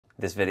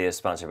This video is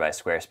sponsored by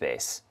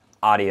Squarespace.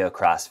 Audio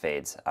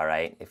crossfades, all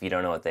right? If you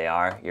don't know what they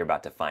are, you're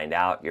about to find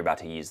out. You're about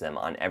to use them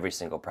on every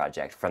single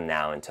project from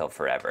now until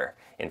forever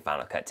in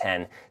Final Cut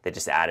 10. They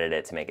just added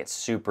it to make it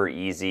super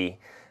easy.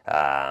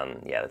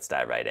 Yeah, let's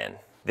dive right in.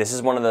 This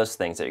is one of those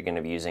things that you're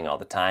gonna be using all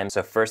the time.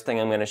 So first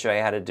thing I'm gonna show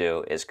you how to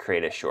do is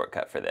create a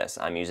shortcut for this.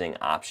 I'm using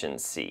Option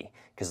C,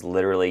 because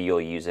literally you'll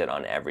use it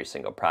on every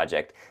single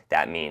project.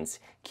 That means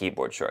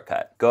keyboard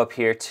shortcut. Go up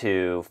here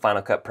to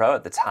Final Cut Pro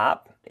at the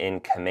top.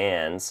 In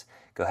Commands,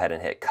 go ahead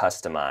and hit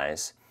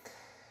Customize.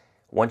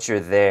 Once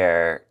you're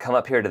there, come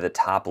up here to the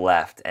top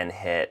left and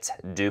hit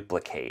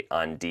Duplicate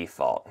on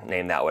default.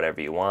 Name that whatever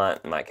you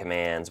want, My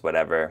Commands,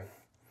 whatever.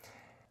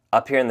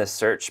 Up here in the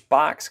search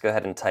box, go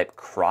ahead and type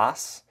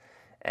Cross,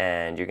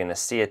 and you're gonna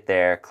see it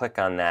there. Click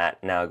on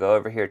that. Now go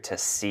over here to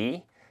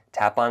C,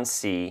 tap on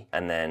C,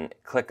 and then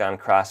click on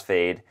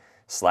Crossfade,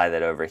 slide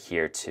that over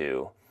here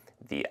to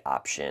the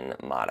option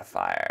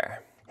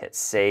modifier. Hit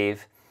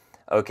Save.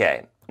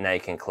 Okay, now you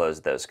can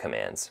close those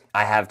commands.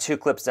 I have two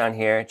clips down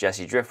here,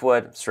 Jesse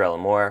Driftwood, Sorella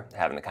Moore,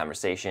 having a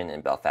conversation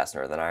in Belfast,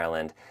 Northern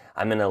Ireland.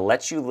 I'm gonna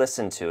let you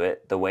listen to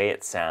it the way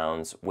it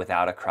sounds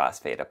without a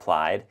crossfade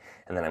applied,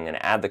 and then I'm gonna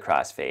add the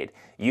crossfade.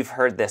 You've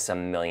heard this a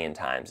million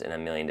times in a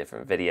million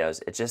different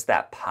videos. It's just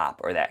that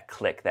pop or that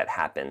click that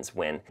happens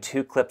when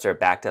two clips are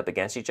backed up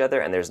against each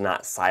other and there's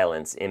not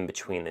silence in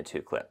between the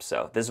two clips.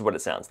 So this is what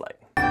it sounds like.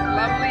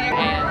 Lovely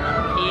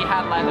and he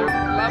had leather.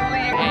 Lovely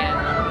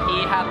and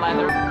he had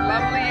leather.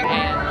 Lovely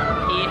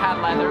and he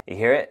had leather. You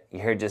hear it? You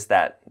hear just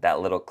that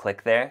little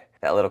click there?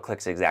 That little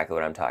click's exactly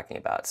what I'm talking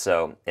about.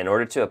 So in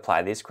order to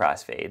apply these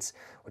crossfades,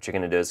 what you're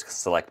gonna do is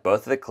select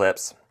both of the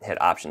clips,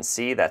 hit Option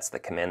C, that's the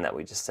command that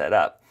we just set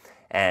up,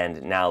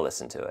 and now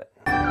listen to it.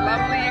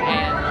 Lovely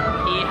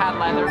and he had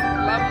leather.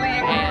 Lovely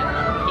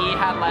and he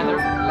had leather.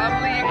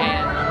 Lovely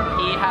and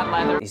he had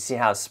leather. You see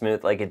how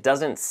smooth, like it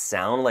doesn't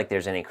sound like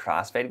there's any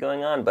crossfade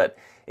going on, but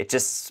it's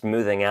just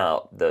smoothing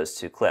out those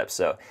two clips.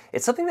 So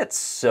it's something that's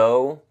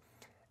so,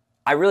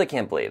 I really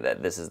can't believe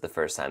that this is the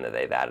first time that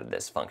they've added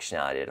this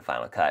functionality to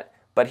Final Cut,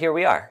 but here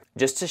we are.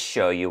 Just to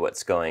show you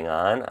what's going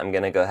on, I'm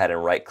gonna go ahead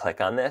and right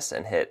click on this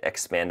and hit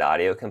Expand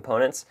Audio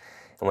Components.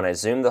 And when I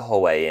zoom the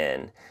whole way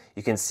in,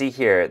 you can see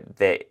here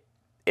that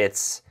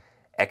it's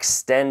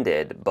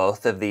extended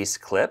both of these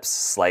clips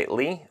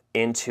slightly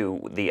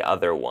into the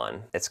other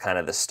one. It's kind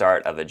of the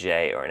start of a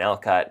J or an L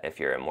cut. If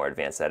you're a more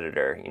advanced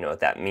editor, you know what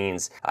that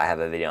means. I have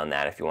a video on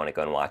that if you want to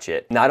go and watch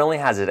it. Not only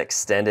has it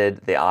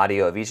extended the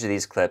audio of each of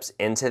these clips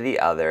into the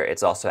other,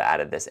 it's also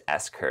added this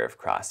S-curve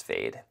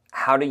crossfade.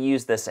 How to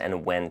use this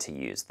and when to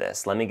use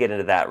this. Let me get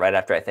into that right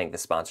after I thank the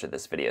sponsor of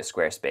this video,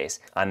 Squarespace.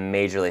 I'm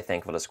majorly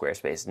thankful to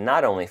Squarespace,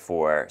 not only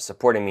for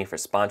supporting me for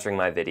sponsoring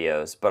my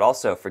videos, but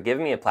also for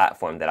giving me a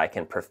platform that I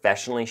can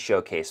professionally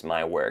showcase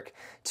my work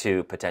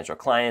to potential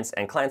clients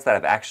and clients that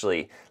have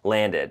actually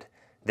landed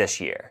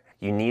this year.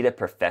 You need a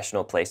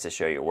professional place to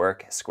show your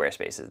work.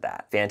 Squarespace is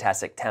that.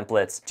 Fantastic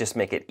templates, just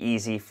make it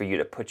easy for you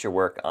to put your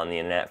work on the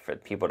internet for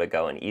people to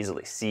go and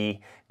easily see,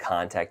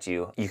 contact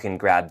you. You can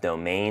grab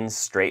domains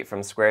straight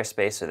from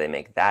Squarespace, so they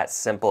make that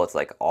simple. It's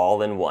like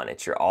all in one.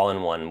 It's your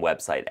all-in-one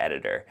website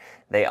editor.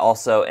 They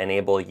also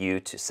enable you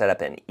to set up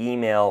an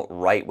email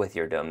right with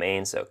your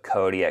domain, so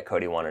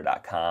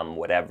Cody@codywarner.com,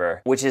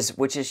 whatever, which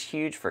is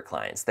huge for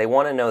clients. They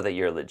want to know that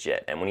you're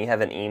legit, and when you have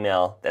an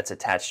email that's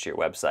attached to your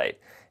website,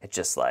 it's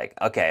just like,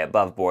 okay,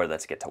 above board,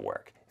 let's get to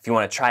work. If you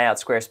want to try out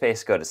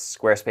Squarespace, go to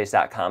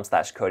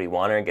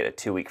squarespace.com/CodyWarner and get a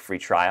 2-week free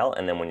trial.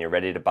 And then when you're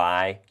ready to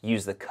buy,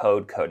 use the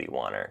code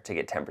CodyWarner to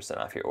get 10%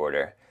 off your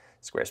order.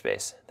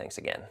 Squarespace, thanks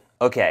again.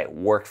 Okay,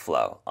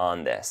 workflow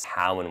on this,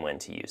 how and when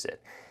to use it.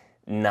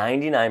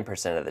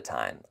 99% of the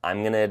time,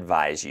 I'm going to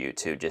advise you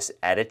to just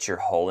edit your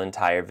whole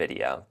entire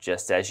video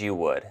just as you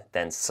would,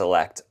 then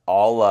select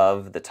all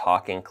of the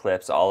talking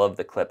clips, all of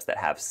the clips that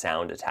have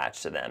sound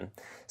attached to them.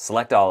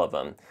 Select all of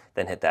them,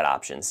 then hit that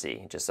Option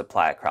C. Just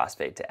apply a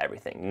crossfade to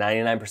everything.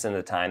 99% of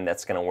the time,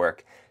 that's going to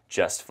work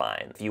just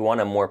fine. If you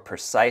want a more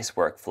precise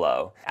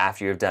workflow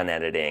after you've done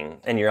editing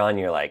and you're on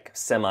your like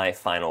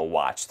semi-final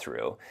watch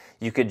through,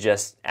 you could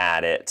just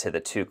add it to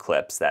the two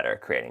clips that are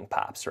creating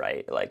pops,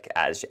 right? Like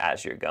as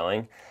you're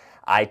going.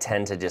 I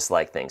tend to just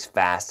like things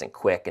fast and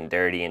quick and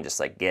dirty and just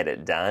like get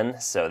it done.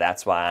 So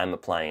that's why I'm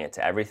applying it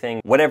to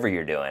everything. Whatever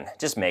you're doing,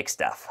 just make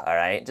stuff, all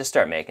right? Just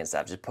start making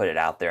stuff. Just put it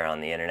out there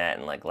on the internet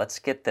and like, let's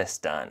get this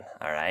done,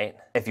 all right?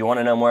 If you want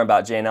to know more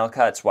about J&L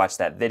cuts, watch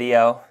that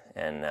video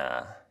and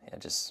yeah,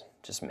 just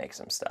make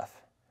some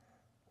stuff.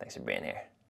 Thanks for being here.